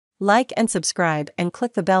Like and subscribe and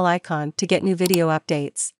click the bell icon to get new video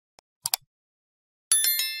updates.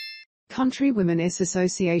 Country Women's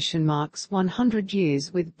Association marks 100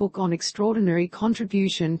 years with book on extraordinary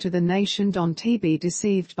contribution to the nation. Don't be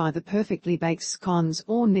deceived by the perfectly baked scones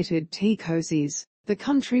or knitted tea cosies. The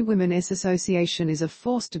Country Women's Association is a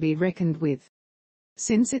force to be reckoned with.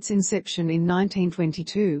 Since its inception in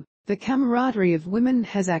 1922, the camaraderie of women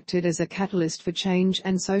has acted as a catalyst for change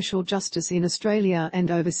and social justice in Australia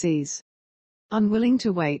and overseas. Unwilling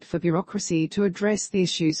to wait for bureaucracy to address the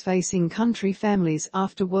issues facing country families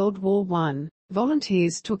after World War I,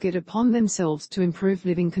 volunteers took it upon themselves to improve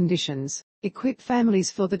living conditions, equip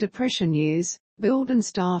families for the Depression years, build and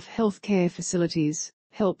staff healthcare facilities,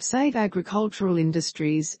 help save agricultural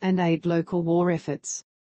industries and aid local war efforts.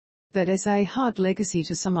 That is a hard legacy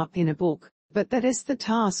to sum up in a book, but that is the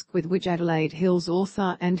task with which Adelaide Hills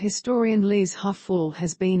author and historian Liz Harfull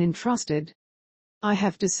has been entrusted. I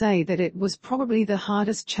have to say that it was probably the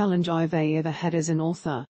hardest challenge I've ever had as an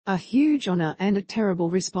author, a huge honor and a terrible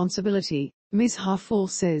responsibility, Ms Harfull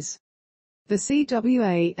says. The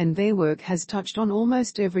CWA and their work has touched on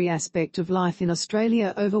almost every aspect of life in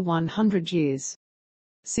Australia over 100 years.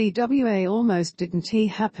 CWA almost didn't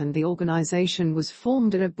happen. The organisation was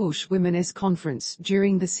formed at a Bush Women's Conference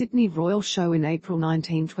during the Sydney Royal Show in April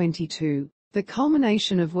 1922, the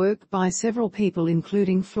culmination of work by several people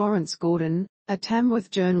including Florence Gordon, a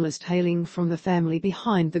Tamworth journalist hailing from the family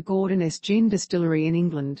behind the Gordon's gin distillery in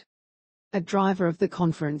England. A driver of the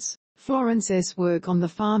conference, Florence's work on the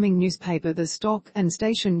farming newspaper The Stock and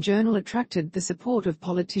Station Journal attracted the support of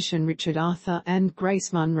politician Richard Arthur and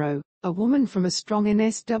Grace Munro, a woman from a strong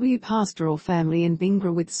NSW pastoral family in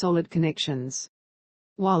Bingara with solid connections.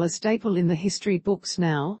 While a staple in the history books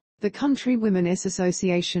now, the Country Women's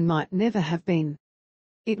Association might never have been.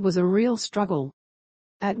 It was a real struggle.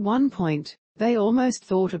 At one point, they almost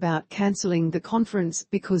thought about cancelling the conference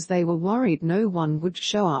because they were worried no one would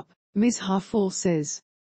show up, Ms Harfull says.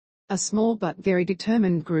 A small but very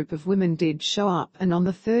determined group of women did show up and on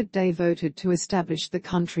the third day voted to establish the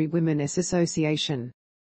Country Women's Association.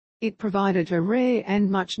 It provided a rare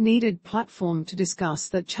and much-needed platform to discuss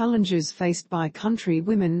the challenges faced by country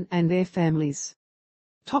women and their families.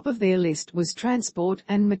 Top of their list was transport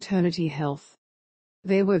and maternity health.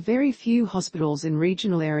 There were very few hospitals in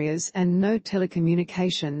regional areas and no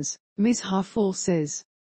telecommunications, Ms Harfull says.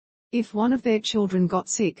 If one of their children got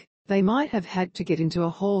sick, they might have had to get into a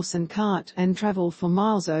horse and cart and travel for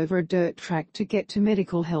miles over a dirt track to get to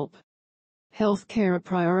medical help. Healthcare a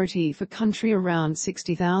priority for country. Around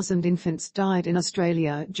 60,000 infants died in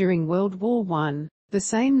Australia during World War I, the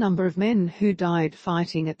same number of men who died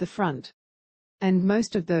fighting at the front. And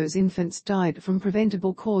most of those infants died from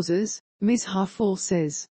preventable causes, Ms Harfull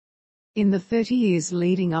says. In the 30 years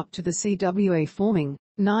leading up to the CWA forming,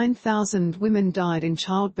 9,000 women died in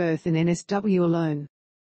childbirth in NSW alone.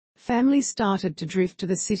 Families started to drift to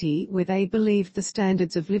the city where they believed the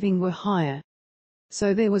standards of living were higher.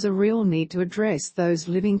 So there was a real need to address those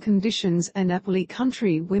living conditions and happily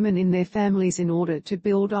country women in their families in order to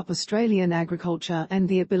build up Australian agriculture and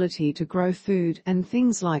the ability to grow food and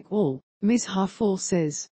things like wool, Ms Harfull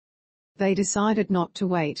says. They decided not to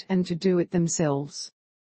wait and to do it themselves.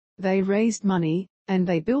 They raised money, and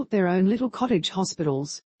they built their own little cottage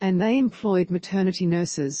hospitals, and they employed maternity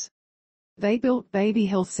nurses. They built baby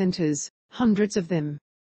health centres, hundreds of them.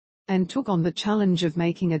 And took on the challenge of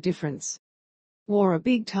making a difference. Were a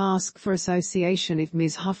big task for association. If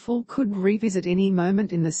Ms Harfull could revisit any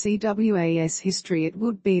moment in the CWA's history, it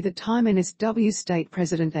would be the time NSW State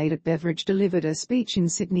President Ada Beveridge delivered a speech in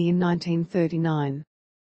Sydney in 1939.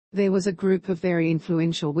 There was a group of very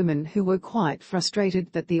influential women who were quite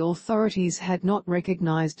frustrated that the authorities had not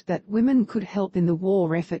recognised that women could help in the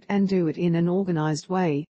war effort and do it in an organised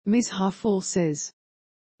way, Ms Harfull says.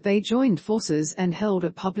 They joined forces and held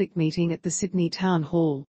a public meeting at the Sydney Town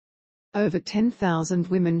Hall. Over 10,000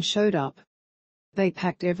 women showed up. They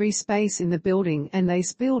packed every space in the building and they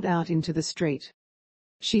spilled out into the street.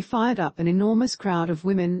 She fired up an enormous crowd of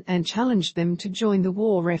women and challenged them to join the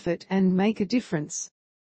war effort and make a difference.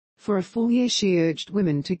 For a full year she urged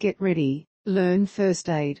women to get ready, learn first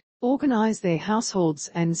aid, organise their households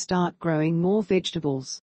and start growing more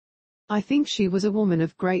vegetables. I think she was a woman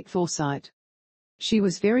of great foresight. She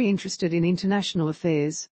was very interested in international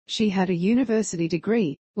affairs, she had a university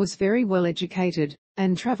degree, was very well educated,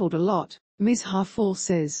 and travelled a lot, Ms Harfull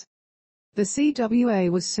says. The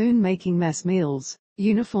CWA was soon making mass meals,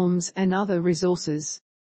 uniforms and other resources.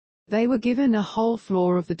 They were given a whole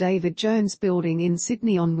floor of the David Jones building in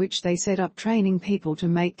Sydney on which they set up training people to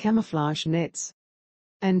make camouflage nets.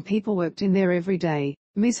 And people worked in there every day,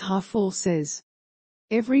 Ms Harfull says.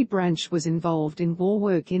 Every branch was involved in war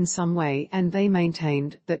work in some way, and they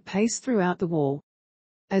maintained that pace throughout the war.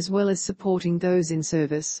 As well as supporting those in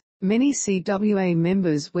service, many CWA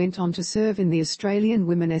members went on to serve in the Australian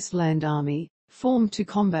Women's Land Army, formed to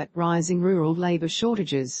combat rising rural labour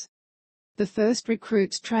shortages. The first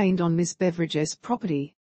recruits trained on Ms Beveridge's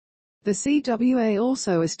property. The CWA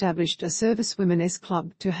also established a servicewomen's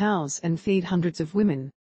club to house and feed hundreds of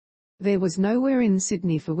women. There was nowhere in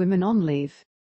Sydney for women on leave.